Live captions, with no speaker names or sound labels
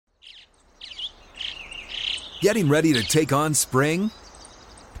Getting ready to take on spring?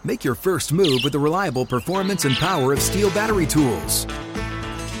 Make your first move with the reliable performance and power of Steel battery tools.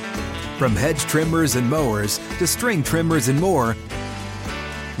 From hedge trimmers and mowers to string trimmers and more,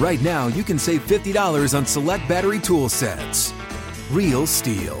 right now you can save $50 on select battery tool sets. Real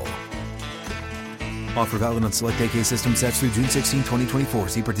Steel. Offer valid on select AK system sets through June 16, 2024.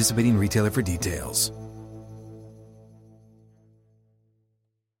 See participating retailer for details.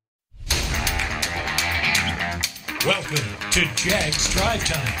 Welcome to Jags Drive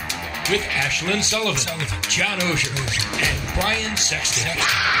Time with Ashlyn Sullivan, John Oehser, and Brian Sexton.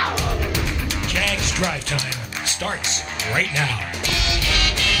 Jags Drive Time starts right now.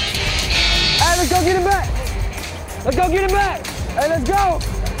 Hey, let's go get it back. Let's go get it back. Hey, let's go.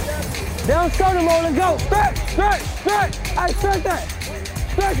 Down shoulder mode, let's go. Stretch, stretch, stretch. Hey, stretch that.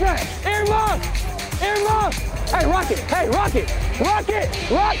 Stretch that. Earmuff. Earmuff. Hey, rock it. Hey, rock it. Rock it.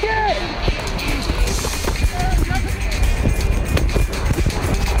 Rock it.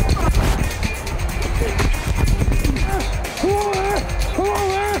 Come on, man. Come on,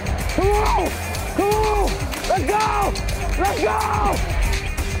 man. Come on. Come on. Let's go. Let's go.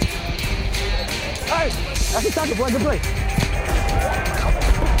 Hey, that's a tackle, boy. Good play.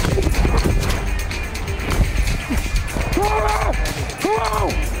 Come on, man. Come on.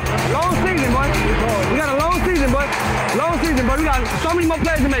 Long season, boy. We got a long season, boy. Long season, boy. We got so many more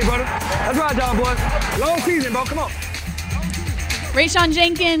plays to make, brother. That's right, John, boy. Long season, bro. Come on. Rayshawn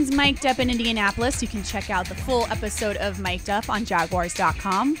Jenkins mic'd up in Indianapolis. You can check out the full episode of Mic'd Up on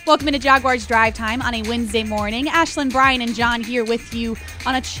Jaguars.com. Welcome into Jaguars Drive Time on a Wednesday morning. Ashlyn, Brian, and John here with you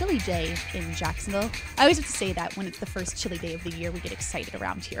on a chilly day in Jacksonville. I always have to say that when it's the first chilly day of the year, we get excited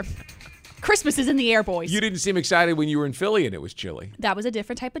around here. Christmas is in the air, boys. You didn't seem excited when you were in Philly and it was chilly. That was a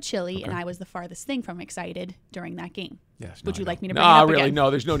different type of chilly, and I was the farthest thing from excited during that game. Yes. Would you like me to bring it up really, again? No,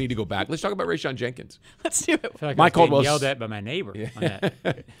 there's no need to go back. Let's talk about Rayshawn Jenkins. Let's do it. I feel like Mike I was Caldwell's getting yelled at by my neighbor on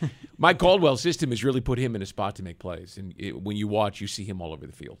that. Mike Caldwell's system has really put him in a spot to make plays. And when you watch, you see him all over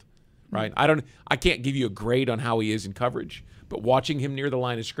the field. Right? I can't give you a grade on how he is in coverage, but watching him near the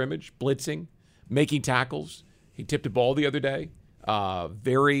line of scrimmage, blitzing, making tackles, he tipped a ball the other day.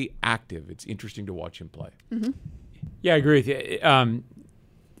 Very active. It's interesting to watch him play. Mm-hmm. Yeah, I agree with you.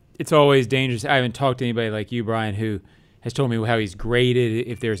 It's always dangerous. I haven't talked to anybody like you, Brian, who has told me how he's graded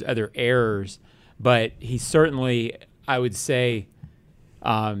if there's other errors, but he certainly, I would say,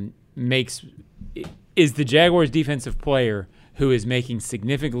 is the Jaguars' defensive player who is making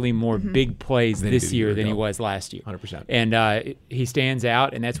significantly more big plays this year than he was last year. 100%. And he stands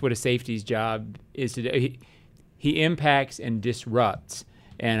out, and that's what a safety's job is to do. He impacts and disrupts,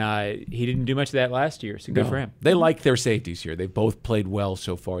 and he didn't do much of that last year, so good for him. They like their safeties here. They've both played well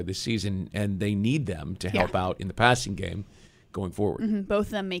so far this season, and they need them to help out in the passing game going forward. Mm-hmm. Both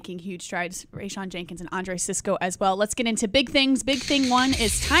of them making huge strides, Rayshawn Jenkins and Andre Cisco as well. Let's get into big things. Big thing one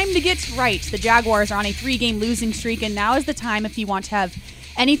is time to get right. The Jaguars are on a 3-game losing streak, and now is the time if you want to have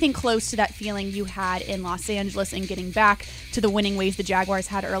anything close to that feeling you had in Los Angeles and getting back to the winning ways the Jaguars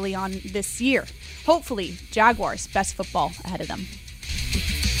had early on this year. Hopefully, Jaguars, best football ahead of them.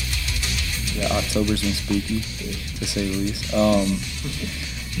 Yeah, October's been spooky, to say the least.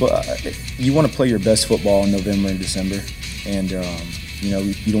 But you want to play your best football in November and December, and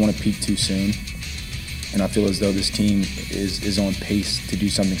you don't want to peak too soon. And I feel as though this team is on pace to do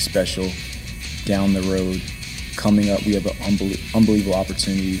something special down the road. Coming up, we have an unbelievable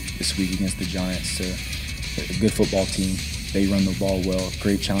opportunity this week against the Giants. A good football team. They run the ball well.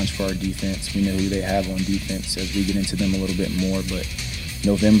 Great challenge for our defense. We know who they have on defense as we get into them a little bit more. But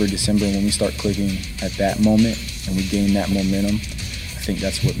November, December, when we start clicking at that moment and we gain that momentum, I think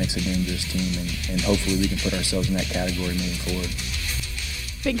that's what makes a dangerous team. And hopefully we can put ourselves in that category moving forward.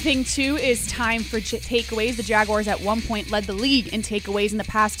 Big thing, too, is time for takeaways. The Jaguars at one point led the league in takeaways in the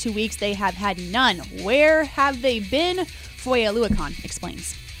past 2 weeks. They have had none. Where have they been? Foye Oluokun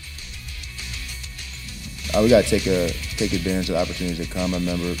explains. We got to take advantage of the opportunities that come. I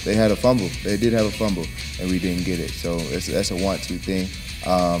remember they had a fumble. They did have a fumble, and we didn't get it. So that's a 1-2 thing.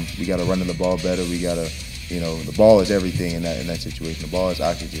 We got to run the ball better. We got to, the ball is everything in that situation. The ball is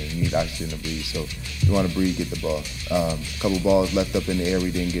oxygen. You need oxygen to breathe. So you want to breathe, get the ball. A couple balls left up in the air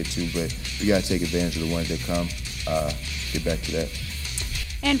we didn't get to, but we got to take advantage of the ones that come. Get back to that.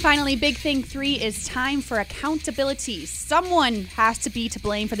 And finally, big thing 3 is time for accountability. Someone has to be to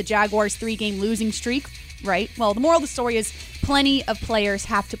blame for the Jaguars' 3-game losing streak, right? Well, the moral of the story is plenty of players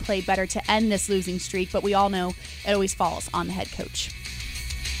have to play better to end this losing streak, but we all know it always falls on the head coach.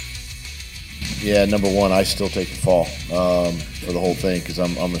 Yeah, number one, I still take the fall for the whole thing because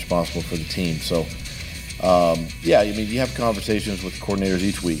I'm responsible for the team. So, you have conversations with coordinators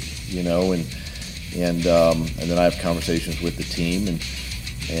each week, and and then I have conversations with the team, and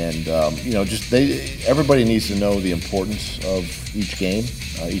just everybody needs to know the importance of each game.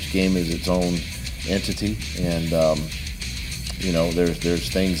 Each game is its own entity, and there's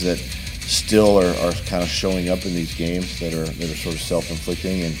things that still are kind of showing up in these games that are sort of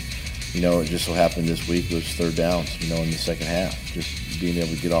self-inflicting, and it just so happened this week was third downs, in the second half, just being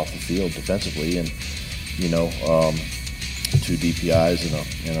able to get off the field defensively, and 2 DPIs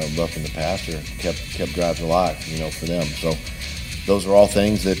and a rough in the passer kept drives alive, for them. So those are all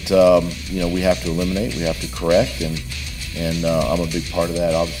things that we have to eliminate, we have to correct, and I'm a big part of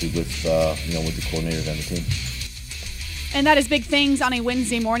that, obviously, with the coordinators and the team. And that is Big Things on a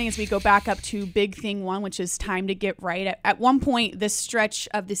Wednesday morning as we go back up to Big Thing 1, which is time to get right. At one point, this stretch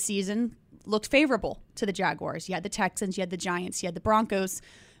of the season looked favorable to the Jaguars. You had the Texans, you had the Giants, you had the Broncos.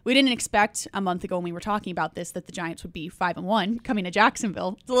 We didn't expect a month ago when we were talking about this that the Giants would be 5-1 coming to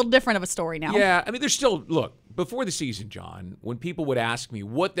Jacksonville. It's a little different of a story now. Yeah, I mean, there's still, look, before the season, John, when people would ask me,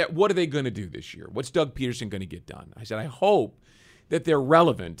 what are they going to do this year? What's Doug Peterson going to get done? I said, I hope that they're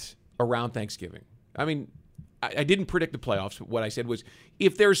relevant around Thanksgiving. I mean, I didn't predict the playoffs. What I said was,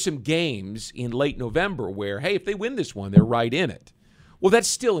 if there's some games in late November where, hey, if they win this one, they're right in it. Well, that's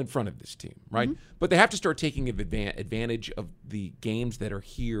still in front of this team, right? Mm-hmm. But they have to start taking advantage of the games that are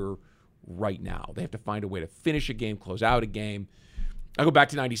here right now. They have to find a way to finish a game, close out a game. I go back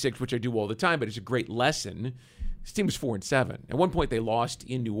to 96, which I do all the time, but it's a great lesson. This team was 4-7. At one point, they lost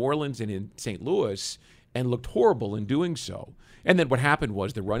in New Orleans and in St. Louis and looked horrible in doing so. And then what happened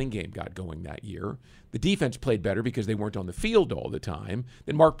was the running game got going that year. The defense played better because they weren't on the field all the time.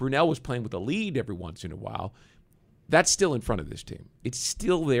 Then Mark Brunell was playing with a lead every once in a while. That's still in front of this team. It's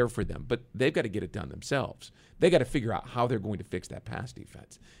still there for them, but they've got to get it done themselves. They got to figure out how they're going to fix that pass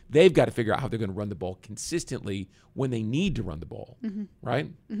defense. They've got to figure out how they're going to run the ball consistently when they need to run the ball, right?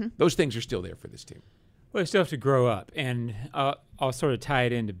 Mm-hmm. Those things are still there for this team. Well, they still have to grow up, and I'll sort of tie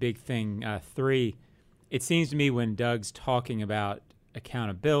it into Big Thing 3. It seems to me when Doug's talking about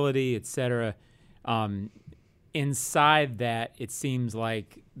accountability, et cetera, inside that it seems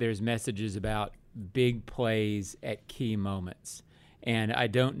like there's messages about big plays at key moments. And I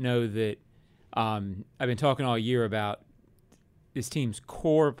don't know that I've been talking all year about this team's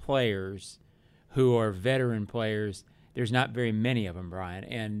core players who are veteran players. There's not very many of them, Brian.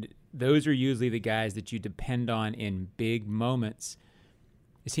 And those are usually the guys that you depend on in big moments.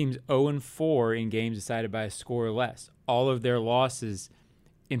 It seems 0-4 in games decided by a score or less. All of their losses,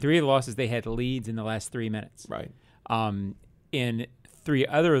 in 3 of the losses, they had leads in the last 3 minutes. Right. In 3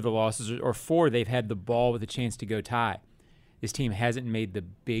 other of the losses, or 4, they've had the ball with a chance to go tie. This team hasn't made the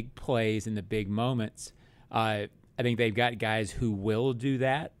big plays in the big moments. I think they've got guys who will do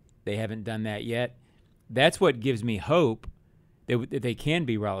that. They haven't done that yet. That's what gives me hope that they can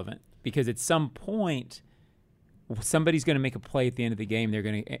be relevant, because at some point somebody's going to make a play at the end of the game. They're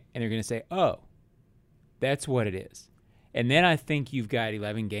going to say, "Oh, that's what it is." And then I think you've got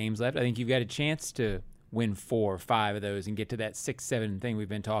 11 games left. I think you've got a chance to win 4 or 5 of those and get to that 6-7 thing we've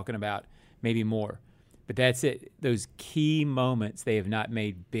been talking about, maybe more. But that's it. Those key moments, they have not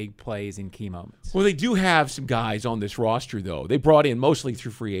made big plays in key moments. Well, they do have some guys on this roster, though. They brought in mostly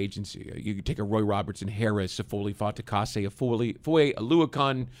through free agency. You could take a Roy Robertson, Harris, Safoli Fatukasi, Foye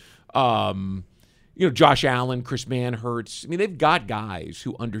Aluakon, Josh Allen, Chris Manhertz. I mean, they've got guys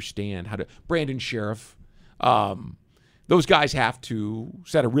who understand how to – Brandon Sheriff. Those guys have to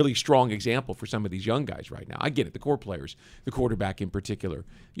set a really strong example for some of these young guys right now. I get it, the core players, the quarterback in particular.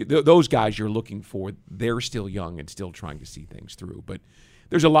 Those guys you're looking for, they're still young and still trying to see things through. But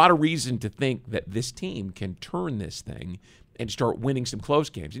there's a lot of reason to think that this team can turn this thing and start winning some close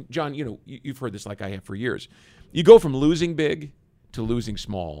games. And John, you've heard this like I have for years. You go from losing big to losing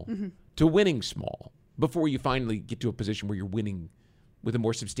small to winning small before you finally get to a position where you're winning with a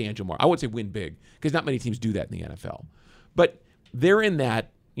more substantial margin. I wouldn't say win big, because not many teams do that in the NFL. But they're in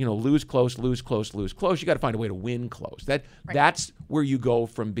that, lose close, lose close, lose close. You got to find a way to win close. That's where you go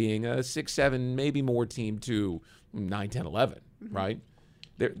from being a 6-7, maybe more team to 9, 10, 11, right?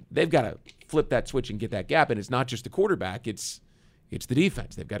 They've got to flip that switch and get that gap. And it's not just the quarterback, it's the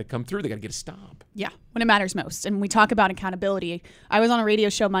defense. They've got to come through. They got to get a stop. Yeah, when it matters most. And we talk about accountability. I was on a radio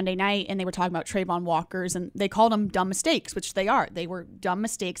show Monday night, and they were talking about Trayvon Walkers, and they called them dumb mistakes, which they are. They were dumb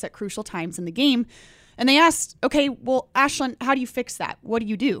mistakes at crucial times in the game. And they asked, okay, well, Ashlyn, how do you fix that? What do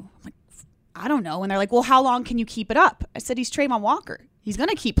you do? I'm like, I don't know. And they're like, well, how long can you keep it up? I said, he's Trayvon Walker. He's going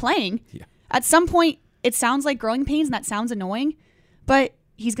to keep playing. Yeah. At some point, it sounds like growing pains, and that sounds annoying, but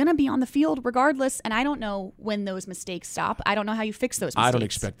he's going to be on the field regardless, and I don't know when those mistakes stop. I don't know how you fix those mistakes. I don't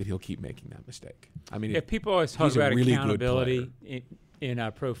expect that he'll keep making that mistake. I mean, if people always talk about really accountability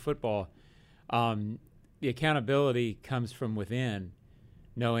in pro football, The accountability comes from within,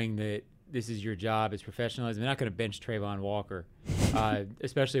 knowing that this is your job. It's professionalism. They're not going to bench Trayvon Walker,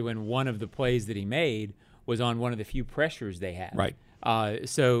 especially when one of the plays that he made was on one of the few pressures they had. Right.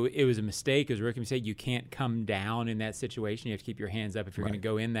 So it was a mistake. It was a rookie mistake. You can't come down in that situation. You have to keep your hands up if you're going to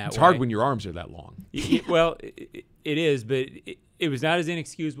go in that way. It's hard when your arms are that long. Well, it is, but it was not as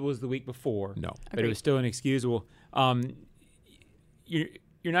inexcusable as the week before. No. But it was still inexcusable.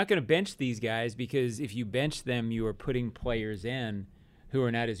 You're not going to bench these guys, because if you bench them, you are putting players in who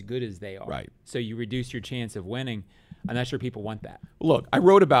are not as good as they are. Right. So you reduce your chance of winning. I'm not sure people want that. Look, I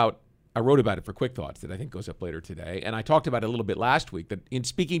wrote about it for Quick Thoughts that I think goes up later today, and I talked about it a little bit last week, that in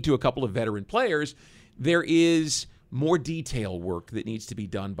speaking to a couple of veteran players, there is more detail work that needs to be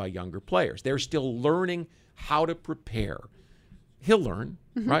done by younger players. They're still learning how to prepare. He'll learn,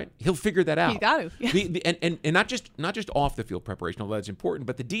 right? He'll figure that out. He's got to. Yeah. And not just off the field preparation, although that's important,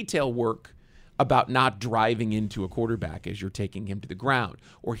 but the detail work about not driving into a quarterback as you're taking him to the ground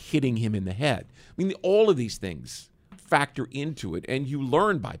or hitting him in the head. I mean, all of these things factor into it, and you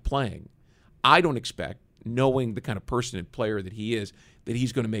learn by playing. I don't expect, knowing the kind of person and player that he is, that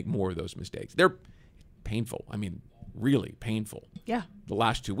he's going to make more of those mistakes. They're painful. I mean, really painful. Yeah. The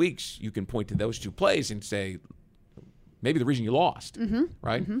last 2 weeks, you can point to those two plays and say, maybe the reason you lost,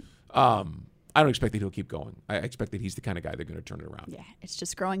 right? I don't expect that he'll keep going. I expect that he's the kind of guy they're going to turn it around. Yeah, it's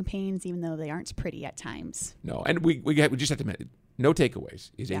just growing pains, even though they aren't pretty at times. No, and we just have to admit, no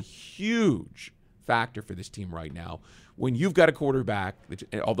takeaways is a huge factor for this team right now. When you've got a quarterback,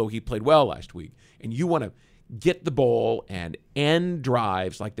 although he played well last week, and you want to get the ball and end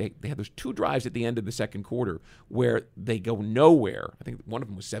drives, like they had those 2 drives at the end of the second quarter where they go nowhere. I think one of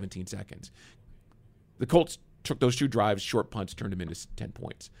them was 17 seconds. The Colts took those 2 drives, short punts, turned them into 10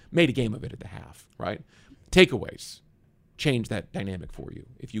 points. Made a game of it at the half, right? Takeaways change that dynamic for you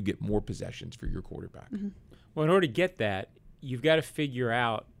if you get more possessions for your quarterback. Well, in order to get that, you've got to figure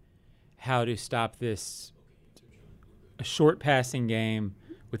out how to stop this a short passing game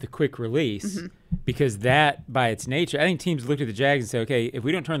with a quick release, because that, by its nature, I think teams look at the Jags and say, okay, if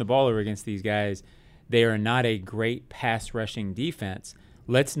we don't turn the ball over against these guys, they are not a great pass rushing defense.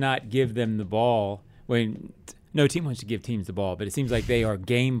 Let's not give them the ball. When no team wants to give teams the ball, but it seems like they are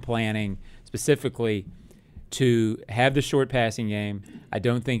game planning specifically to have the short passing game. I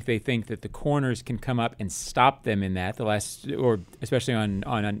don't think they think that the corners can come up and stop them in that. Or especially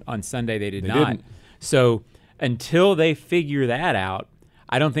on Sunday, they did not. Didn't. So until they figure that out,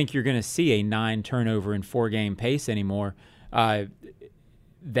 I don't think you're going to see a 9 turnover in 4 game pace anymore.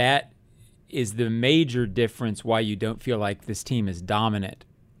 That is the major difference why you don't feel like this team is dominant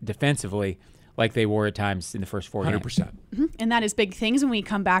defensively like they were at times in the first 4 games. 100%. And that is Big Things. When we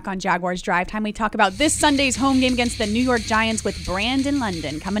come back on Jaguars Drive Time, we talk about this Sunday's home game against the New York Giants with Brandon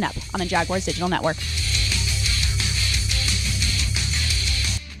London coming up on the Jaguars Digital Network.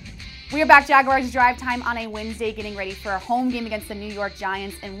 We are back, Jaguars Drive Time, on a Wednesday, getting ready for a home game against the New York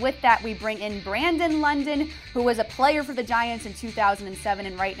Giants. And with that, we bring in Brandon London, who was a player for the Giants in 2007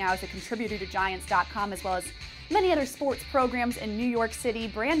 and right now is a contributor to Giants.com, as well as many other sports programs in New York City.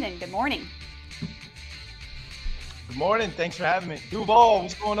 Brandon, good morning. Good morning. Thanks for having me. Duval,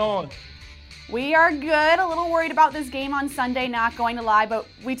 what's going on? We are good. A little worried about this game on Sunday, not going to lie, but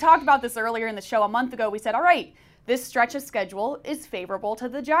we talked about this earlier in the show a month ago. We said, all right, this stretch of schedule is favorable to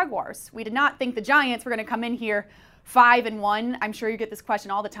the Jaguars. We did not think the Giants were going to come in here 5-1. I'm sure you get this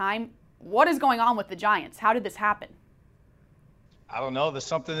question all the time. What is going on with the Giants? How did this happen? I don't know. There's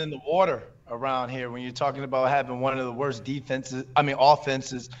something in the water around here when you're talking about having one of the worst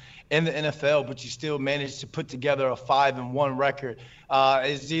offenses in the NFL, but you still managed to put together a 5-1 record.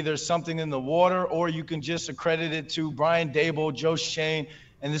 It's either something in the water, or you can just accredit it to Brian Daboll, Joe Schoen,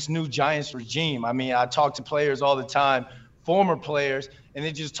 and this new Giants regime. I mean, I talk to players all the time, former players, and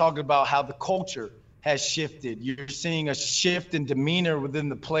they just talk about how the culture has shifted. You're seeing a shift in demeanor within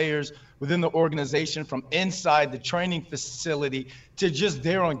the players, within the organization, from inside the training facility to just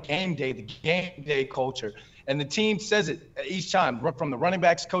there on game day, the game day culture. And the team says it each time, from the running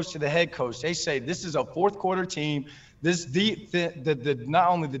backs coach to the head coach. They say this is a fourth quarter team. This not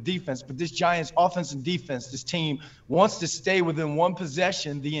only the defense, but this Giants offense and defense, this team wants to stay within one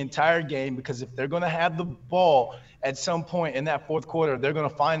possession the entire game, because if they're going to have the ball at some point in that fourth quarter, they're going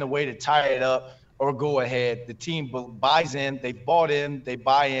to find a way to tie it up or go ahead. The team buys in, they bought in, they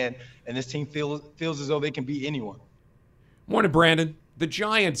buy in, and this team feels as though they can beat anyone. Morning, Brandon. The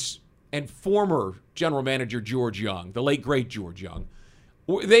Giants and former general manager George Young, the late, great George Young,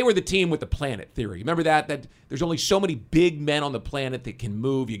 they were the team with the planet theory. Remember that there's only so many big men on the planet that can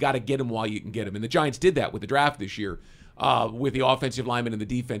move. You got to get them while you can get them. And the Giants did that with the draft this year. with the offensive linemen and the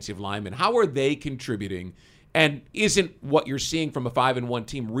defensive linemen. How are they contributing? And isn't what you're seeing from a 5-1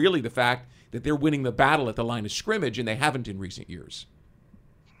 team really the fact that they're winning the battle at the line of scrimmage, and they haven't in recent years?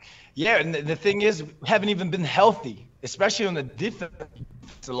 Yeah, and the thing is, we haven't even been healthy, especially on the defensive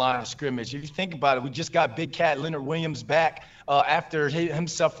line of scrimmage. If you think about it, we just got Big Cat Leonard Williams back after him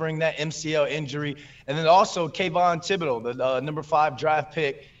suffering that MCL injury. And then also Kayvon Thibodeau, the number 5 draft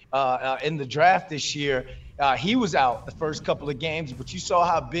pick in the draft this year. He was out the first couple of games, but you saw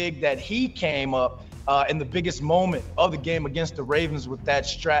how big that he came up in the biggest moment of the game against the Ravens with that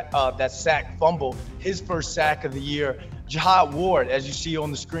sack fumble, his first sack of the year. Jihad Ward, as you see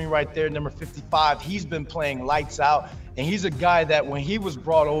on the screen right there, number 55, he's been playing lights out. And he's a guy that when he was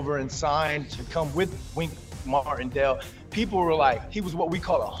brought over and signed to come with Wink Martindale, people were like, he was what we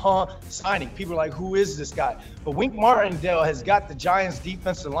call a signing. People were like, who is this guy? But Wink Martindale has got the Giants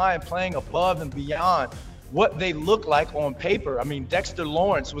defensive line playing above and beyond what they look like on paper. I mean, Dexter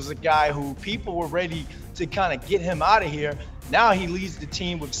Lawrence was a guy who people were ready to kind of get him out of here. Now he leads the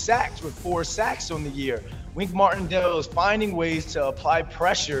team with sacks, with 4 sacks on the year. Wink Martindale is finding ways to apply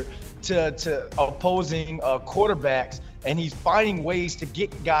pressure to opposing quarterbacks, and he's finding ways to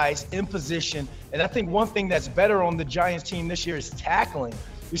get guys in position. And I think one thing that's better on the Giants team this year is tackling.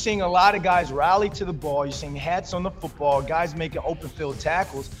 You're seeing a lot of guys rally to the ball. You're seeing hats on the football, guys making open field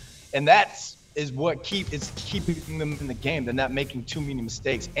tackles, and that's what keeping them in the game. They're not making too many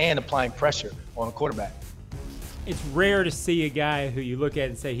mistakes and applying pressure on the quarterback. It's rare to see a guy who you look at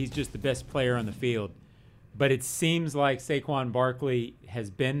and say he's just the best player on the field, but it seems like Saquon Barkley has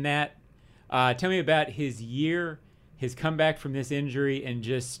been that. Tell me about his year, his comeback from this injury, and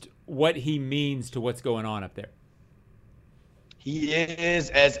just what he means to what's going on up there. He is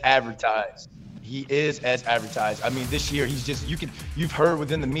as advertised. He is as advertised. I mean, this year you've heard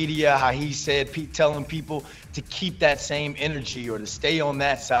within the media how he said, telling people to keep that same energy or to stay on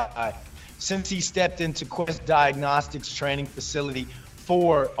that side. Since he stepped into Quest Diagnostics training facility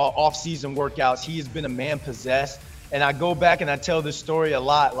for off-season workouts, he has been a man possessed. And I go back and I tell this story a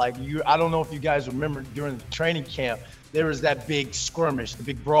lot. Like I don't know if you guys remember during the training camp, there was that big skirmish, the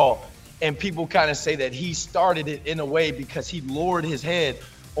big brawl. And people kind of say that he started it in a way because he lowered his head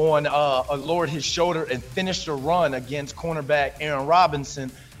on lowered his shoulder and finished a run against cornerback Aaron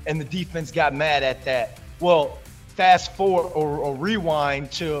Robinson, and the defense got mad at that. Well, fast forward or rewind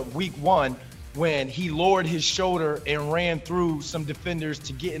to week 1 when he lowered his shoulder and ran through some defenders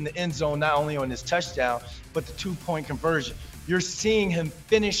to get in the end zone, not only on his touchdown, but the 2-point conversion. You're seeing him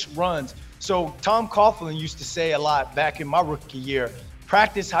finish runs. So Tom Coughlin used to say a lot back in my rookie year,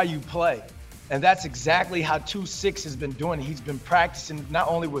 practice how you play. And that's exactly how 2-6 has been doing. He's been practicing not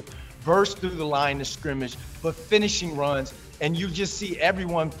only with bursts through the line of scrimmage, but finishing runs. And you just see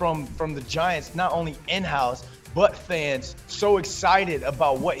everyone from the Giants, not only in-house, but fans, so excited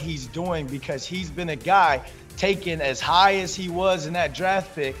about what he's doing because he's been a guy taken as high as he was in that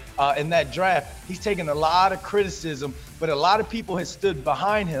draft pick, in that draft. He's taken a lot of criticism, but a lot of people have stood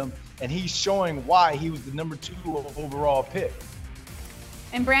behind him, and he's showing why he was the number 2 overall pick.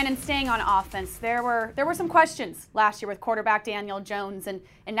 And Brandon, staying on offense, there were some questions last year with quarterback Daniel Jones, and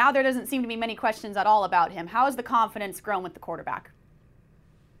now there doesn't seem to be many questions at all about him. How has the confidence grown with the quarterback?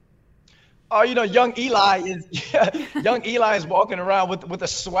 Oh, young Eli is walking around with a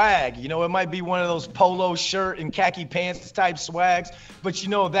swag. It might be one of those polo shirt and khaki pants type swags, but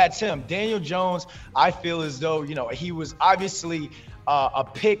that's him. Daniel Jones, I feel as though, he was obviously a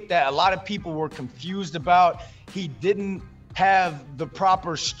pick that a lot of people were confused about. He didn't have the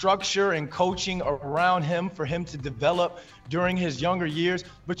proper structure and coaching around him for him to develop during his younger years,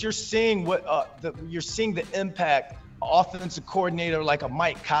 but you're seeing the impact offensive coordinator like a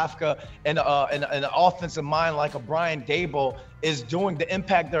Mike Kafka and an offensive mind like a Brian Daboll is doing, the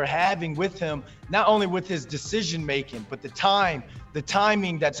impact they're having with him, not only with his decision making, but the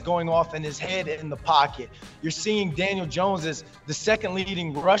timing that's going off in his head in the pocket. You're seeing Daniel Jones as the second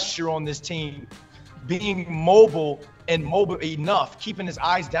leading rusher on this team, being mobile enough, keeping his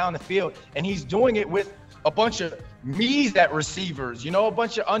eyes down the field, and he's doing it with a bunch of me's at receivers, a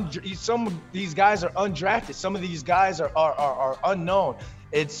bunch of some of these guys are undrafted, some of these guys are unknown.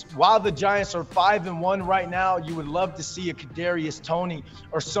 It's while the Giants are 5-1 right now, you would love to see a Kadarius Toney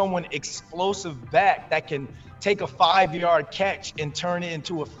or someone explosive back that can take a 5-yard catch and turn it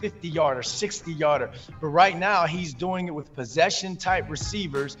into a 50-yarder, 60-yarder. But right now he's doing it with possession type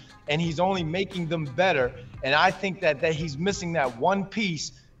receivers, and he's only making them better. And I think that he's missing that one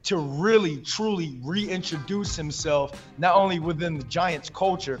piece to really, truly reintroduce himself, not only within the Giants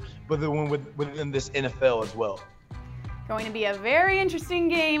culture, but within this NFL as well. Going to be a very interesting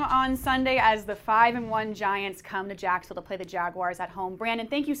game on Sunday as the 5-1 Giants come to Jacksonville to play the Jaguars at home. Brandon,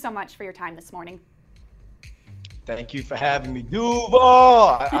 thank you so much for your time this morning. Thank you for having me.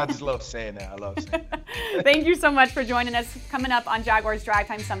 Duval! I just love saying that. I love saying that. Thank you so much for joining us. Coming up on Jaguars Drive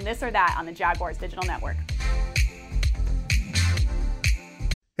Time, some this or that on the Jaguars Digital Network.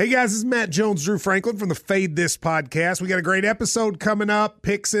 Hey guys, this is Matt Jones, Drew Franklin from the Fade This podcast. We got a great episode coming up,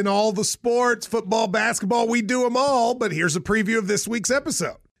 picks in all the sports, football, basketball, we do them all, but here's a preview of this week's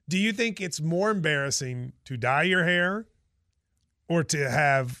episode. Do you think it's more embarrassing to dye your hair or to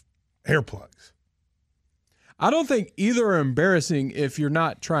have hair plugs? I don't think either are embarrassing if you're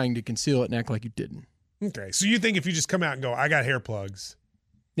not trying to conceal it and act like you didn't. Okay, so you think if you just come out and go, I got hair plugs.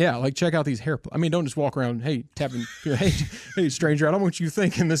 Yeah, like check out these hair plugs. I mean, don't just walk around, hey, tapping, hey, stranger, I don't want you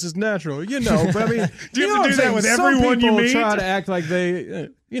thinking this is natural. You know, but I mean, do you have to do that with everyone you meet? Try to act like they,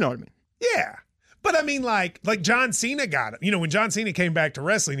 you know what I mean? Yeah. But I mean, like John Cena got it. You know, when John Cena came back to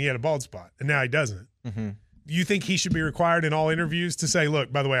wrestling, he had a bald spot, and now he doesn't. Mm-hmm. Do you think he should be required in all interviews to say,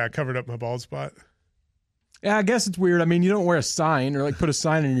 look, by the way, I covered up my bald spot? Yeah, I guess it's weird. I mean, you don't wear a sign or like put a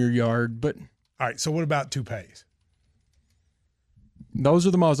sign in your yard, but. All right, so what about toupees? Those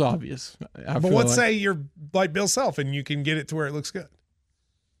are the most obvious. But let's say you're like Bill Self and you can get it to where it looks good.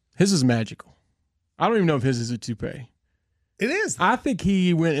 His is magical. I don't even know if his is a toupee. It is. I think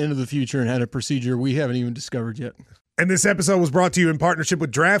he went into the future and had a procedure we haven't even discovered yet. And this episode was brought to you in partnership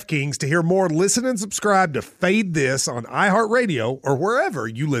with DraftKings. To hear more, listen and subscribe to Fade This on iHeartRadio or wherever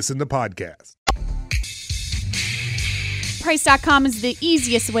you listen to podcasts. Price.com is the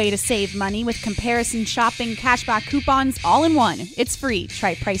easiest way to save money with comparison shopping, cashback coupons, all in one. It's free.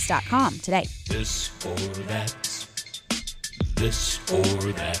 Try Price.com today. This or that. This or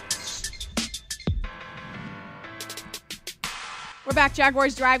that. We're back.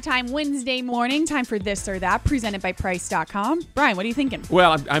 Jaguars Drive Time Wednesday morning. Time for This or That, presented by Price.com. Brian, what are you thinking?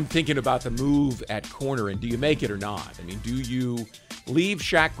 Well, I'm thinking about the move at corner, and do you make it or not? I mean, do you leave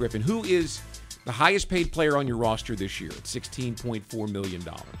Shaq Griffin, who is the highest paid player on your roster this year at $16.4 million,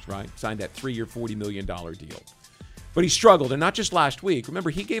 right? Signed that 3-year, $40 million deal. But he struggled, and not just last week. Remember,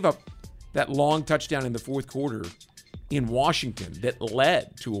 he gave up that long touchdown in the fourth quarter in Washington that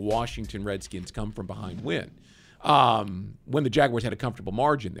led to a Washington Redskins come-from-behind win when the Jaguars had a comfortable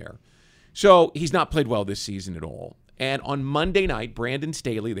margin there. So he's not played well this season at all. And on Monday night, Brandon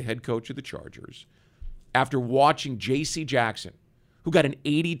Staley, the head coach of the Chargers, after watching J.C. Jackson, who got an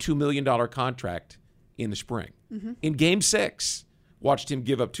 $82 million contract in the spring. Mm-hmm. In Game 6, watched him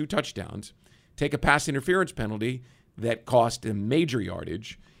give up 2 touchdowns, take a pass interference penalty that cost him major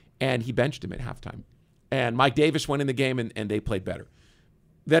yardage, and he benched him at halftime. And Mike Davis went in the game, and they played better.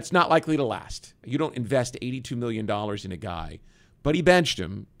 That's not likely to last. You don't invest $82 million in a guy, but he benched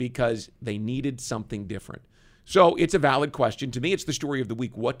him because they needed something different. So it's a valid question. To me, it's the story of the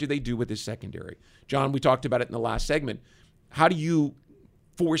week. What do they do with this secondary? John, we talked about it in the last segment. How do you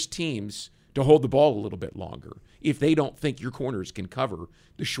force teams to hold the ball a little bit longer if they don't think your corners can cover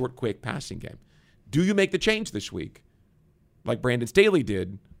the short, quick passing game? Do you make the change this week like Brandon Staley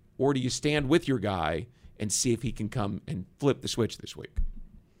did, or do you stand with your guy and see if he can come and flip the switch this week?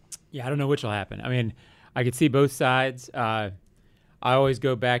 Yeah, I don't know which will happen. I mean, I could see both sides. I always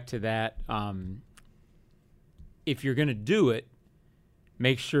go back to that. If you're going to do it,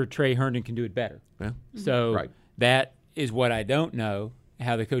 make sure Trey Herndon can do it better. Yeah. So right. That is what I don't know,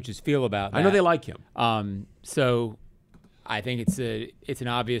 how the coaches feel about that. I know they like him. So I think it's an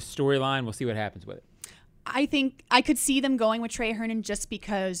obvious storyline. We'll see what happens with it. I think I could see them going with Trey Herndon just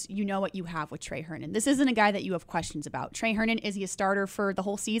because you know what you have with Trey Herndon. This isn't a guy that you have questions about. Trey Herndon, is he a starter for the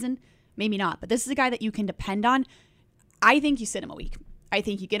whole season? Maybe not, but this is a guy that you can depend on. I think you sit him a week. I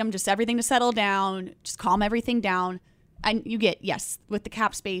think you get him just everything to settle down, just calm everything down. And you get, yes, with the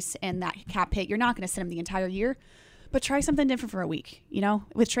cap space and that cap hit, you're not going to sit him the entire year, but try something different for a week. You know,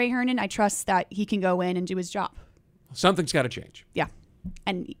 with Trey Herndon, I trust that he can go in and do his job. Something's got to change. Yeah.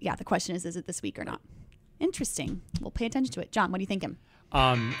 And yeah, the question is it this week or not? Interesting. We'll pay attention to it. John, what are you thinking?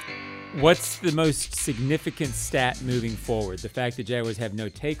 What's the most significant stat moving forward? The fact that Jaguars have no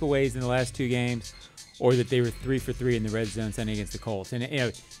takeaways in the last 2 games, or that they were 3 for 3 in the red zone Sunday against the Colts? And, you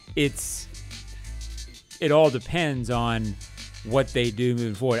know, it all depends on what they do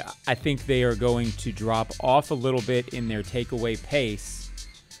moving forward. I think they are going to drop off a little bit in their takeaway pace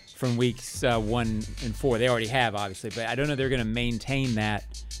from weeks 1 and 4. They already have, obviously, but I don't know they're going to maintain that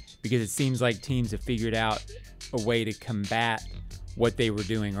because it seems like teams have figured out a way to combat what they were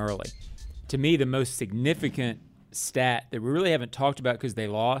doing early. To me, the most significant stat that we really haven't talked about because they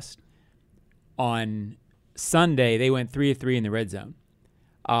lost, on Sunday, they went 3 of 3 in the red zone.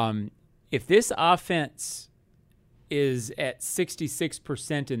 If this offense is at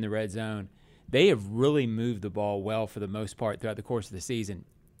 66% in the red zone. They have really moved the ball well for the most part throughout the course of the season.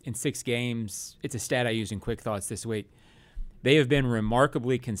 In 6 games, it's a stat I used in Quick Thoughts this week. They have been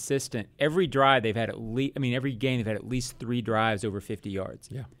remarkably consistent. Every drive they've had every game they've had at least 3 drives over 50 yards.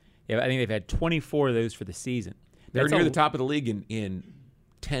 Yeah. I think they've had 24 of those for the season. They're near the top of the league in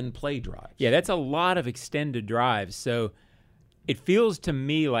 10 play drives. Yeah, that's a lot of extended drives. So it feels to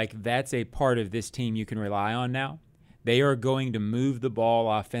me like that's a part of this team you can rely on now. They are going to move the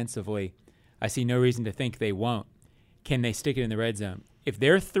ball offensively. I see no reason to think they won't. Can they stick it in the red zone? If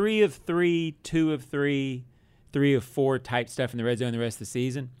they're 3 of 3, 2 of 3, 3 of 4 type stuff in the red zone the rest of the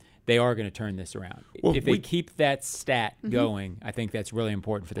season, they are going to turn this around. Well, if they keep that stat going, I think that's really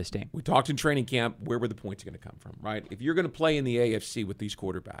important for this team. We talked in training camp, where were the points going to come from, right? If you're going to play in the AFC with these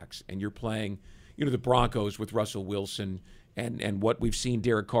quarterbacks and you're playing, the Broncos with Russell Wilson and what we've seen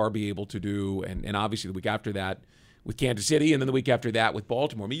Derek Carr be able to do, and obviously the week after that with Kansas City, and then the week after that with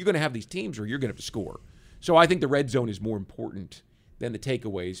Baltimore. I mean, you're going to have these teams where you're going to have to score. So I think the red zone is more important than the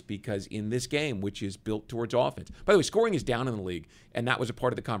takeaways, because in this game, which is built towards offense. By the way, scoring is down in the league, and that was a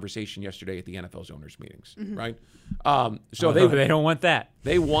part of the conversation yesterday at the NFL's owners' meetings, right? So they don't want that.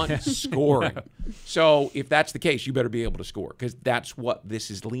 They want scoring. So if that's the case, you better be able to score, because that's what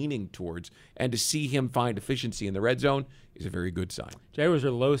this is leaning towards. And to see him find efficiency in the red zone is a very good sign. Jaguars are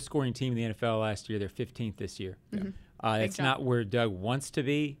the lowest scoring team in the NFL last year. They're 15th this year. That's not where Doug wants to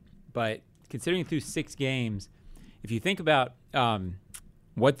be, but considering through 6 games, if you think about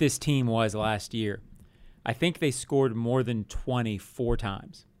what this team was last year, I think they scored more than 24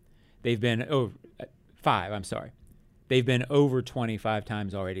 times. They've been over 5. I'm sorry, they've been over 25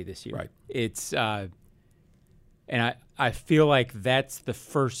 times already this year. Right. It's and I feel like that's the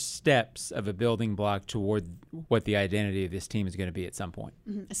first steps of a building block toward what the identity of this team is going to be at some point.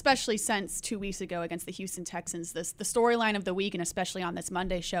 Especially since 2 weeks ago against the Houston Texans, the storyline of the week, and especially on this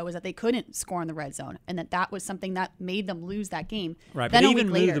Monday show, is that they couldn't score in the red zone, and that was something that made them lose that game. Right, then but they even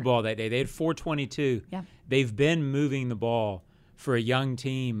moved the ball that day. They had 422. Yeah. They've been moving the ball for a young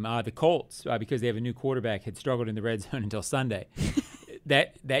team. The Colts, because they have a new quarterback, had struggled in the red zone until Sunday.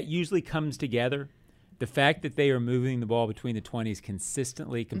 that usually comes together. The fact that they are moving the ball between the 20s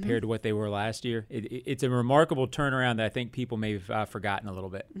consistently compared to what they were last year, it's a remarkable turnaround that I think people may have forgotten a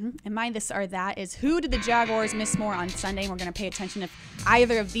little bit. And my this or that is, who did the Jaguars miss more on Sunday? We're going to pay attention if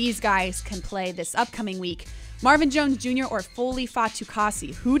either of these guys can play this upcoming week. Marvin Jones Jr. or Foley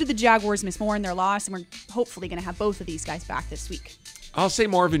Fatukasi. Who did the Jaguars miss more in their loss? And we're hopefully going to have both of these guys back this week. I'll say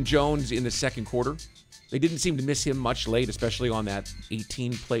Marvin Jones in the second quarter. They didn't seem to miss him much late, especially on that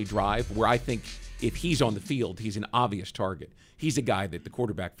 18-play drive, where I think if he's on the field, he's an obvious target. He's a guy that the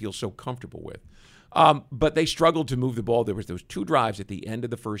quarterback feels so comfortable with. But they struggled to move the ball. There was those 2 drives at the end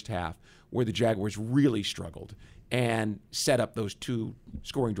of the first half where the Jaguars really struggled and set up those 2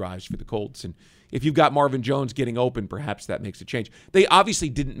 scoring drives for the Colts. And if you've got Marvin Jones getting open, perhaps that makes a change. They obviously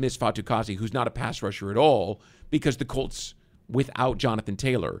didn't miss Fatukasi, who's not a pass rusher at all, because the Colts, without Jonathan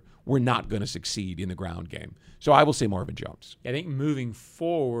Taylor, were not going to succeed in the ground game. So I will say Marvin Jones. I think moving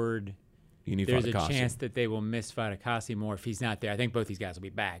forward, there's Fatukasi. a chance that they will miss Fatukasi more if he's not there. I think both these guys will be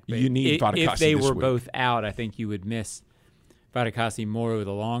back. But you need Fatukasi if they this were week. both out, I think you would miss Fatukasi more over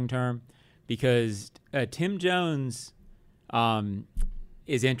the long term, because Tim Jones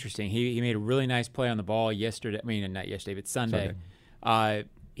is interesting. He made a really nice play on the ball yesterday. I mean, not yesterday, but Sunday.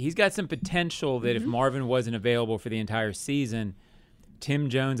 He's got some potential that if Marvin wasn't available for the entire season, Tim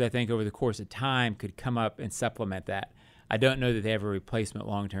Jones, I think, over the course of time could come up and supplement that. I don't know that they have a replacement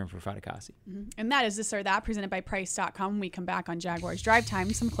long-term for Fatukasi. And that is This or That, presented by Price.com. When we come back on Jaguars Drive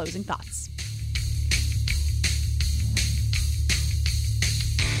Time, some closing thoughts.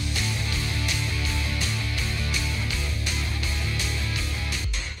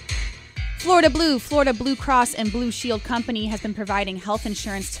 Florida Blue Cross and Blue Shield Company has been providing health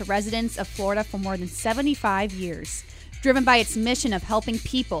insurance to residents of Florida for more than 75 years. Driven by its mission of helping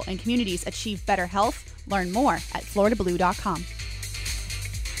people and communities achieve better health, learn more at floridablue.com.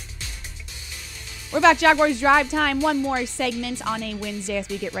 We're back, Jaguars Drive Time. One more segment on a Wednesday as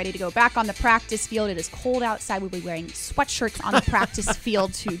we get ready to go back on the practice field. It is cold outside. We'll be wearing sweatshirts on the practice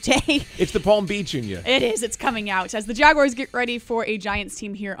field today. It's the Palm Beach in you. It is. It's coming out as the Jaguars get ready for a Giants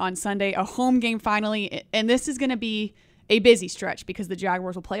team here on Sunday, a home game finally. And this is going to be a busy stretch because the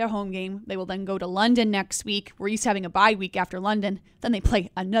Jaguars will play a home game. They will then go to London next week. We're used to having a bye week after London. Then they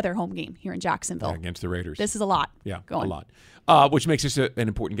play another home game here in Jacksonville. Yeah, against the Raiders. This is a lot. Yeah, going. a lot. Which makes this an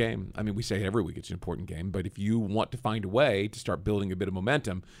important game. I mean, we say it every week it's an important game, but if you want to find a way to start building a bit of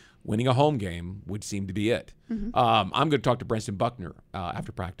momentum, winning a home game would seem to be it. I'm going to talk to Brenson Buckner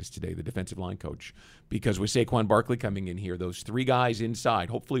after practice today, the defensive line coach, because with Saquon Barkley coming in here, those three guys inside,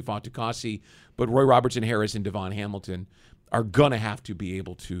 hopefully Fatukasi, but Roy Robertson Harris and Devon Hamilton are going to have to be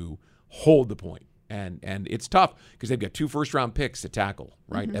able to hold the point. And it's tough because they've got 2 first-round picks to tackle,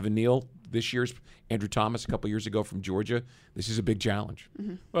 right? Evan Neal this year's, Andrew Thomas a couple years ago from Georgia. This is a big challenge.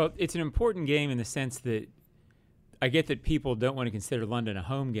 Well, it's an important game in the sense that I get that people don't want to consider London a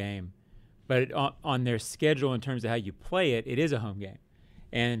home game, but on their schedule in terms of how you play it, it is a home game.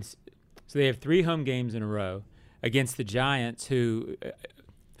 And so they have 3 home games in a row against the Giants, who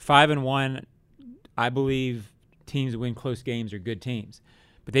 5-1, I believe teams that win close games are good teams.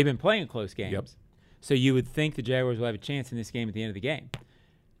 But they've been playing close games. Yep. So you would think the Jaguars will have a chance in this game at the end of the game.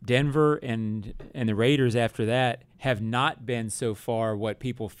 Denver and the Raiders after that have not been so far what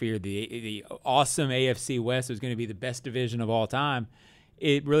people feared. The awesome AFC West was going to be the best division of all time.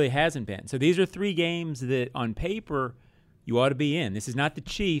 It really hasn't been. So these are 3 games that on paper you ought to be in. This is not the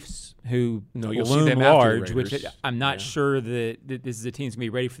Chiefs who you'll see loom them after large, the which Raiders. I'm not sure that this is a team that's going to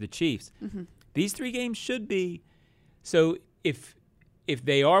be ready for the Chiefs. These 3 games should be. So if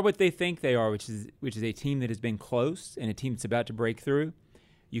they are what they think they are, which is a team that has been close and a team that's about to break through,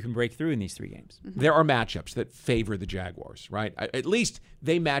 you can break through in these 3 games. There are matchups that favor the Jaguars, right? At least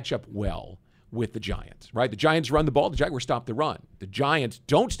they match up well with the Giants, right? The Giants run the ball, the Jaguars stop the run. The Giants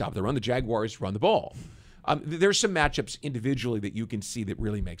don't stop the run, the Jaguars run the ball. There's some matchups individually that you can see that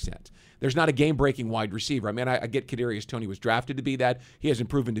really make sense. There's not a game-breaking wide receiver. I mean, I get Kadarius Toney was drafted to be that. He hasn't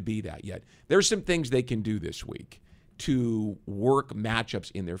proven to be that yet. There's some things they can do this week to work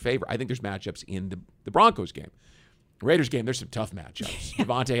matchups in their favor. I think there's matchups in the Broncos game. Raiders game, there's some tough matchups.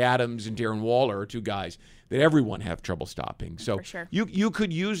 Devontae Adams and Darren Waller are 2 guys that everyone have trouble stopping. So For sure. you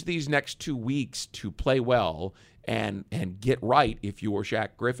could use these next 2 weeks to play well and get right if you're Shaq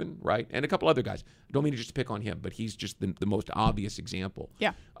Griffin, right? And a couple other guys. I don't mean to just pick on him, but he's just the most obvious example.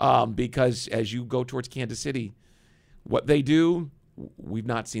 Yeah. Because as you go towards Kansas City, what they do, we've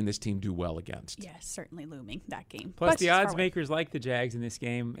not seen this team do well against. Yes, certainly looming that game. Plus, But the it's far odds away. makers like the Jags in this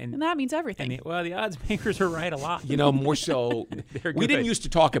game. And that means everything. The odds makers are right a lot. More so. They're We didn't good. used to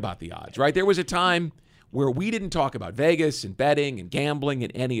talk about the odds, right? There was a time where we didn't talk about Vegas and betting and gambling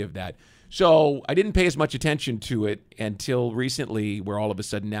and any of that. So I didn't pay as much attention to it until recently, where all of a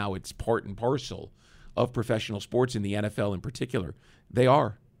sudden now it's part and parcel of professional sports, in the NFL in particular. They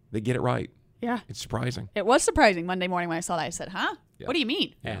get it right. Yeah. It's surprising. It was surprising Monday morning when I saw that. I said, huh? Yeah. What do you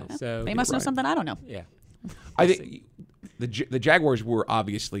mean? Yeah, Huh? so They must know right. something I don't know. Yeah. I think the Jaguars were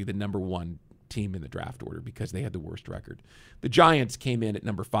obviously the number 1 team in the draft order because they had the worst record. The Giants came in at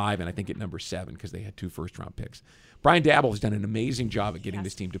number 5 and I think at number 7 because they had 2 first-round picks. Brian Dabble has done an amazing job at getting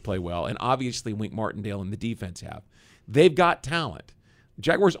this team to play well, and obviously Wink Martindale and the defense have. They've got talent. The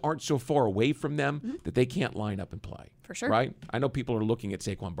Jaguars aren't so far away from them that they can't line up and play. For sure. Right? I know people are looking at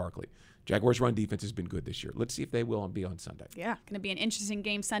Saquon Barkley. Jaguars' run defense has been good this year. Let's see if they will be on Sunday. Yeah, going to be an interesting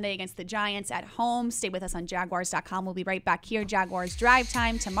game Sunday against the Giants at home. Stay with us on Jaguars.com. We'll be right back here. Jaguars Drive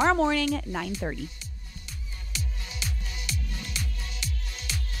Time tomorrow morning at 9:30.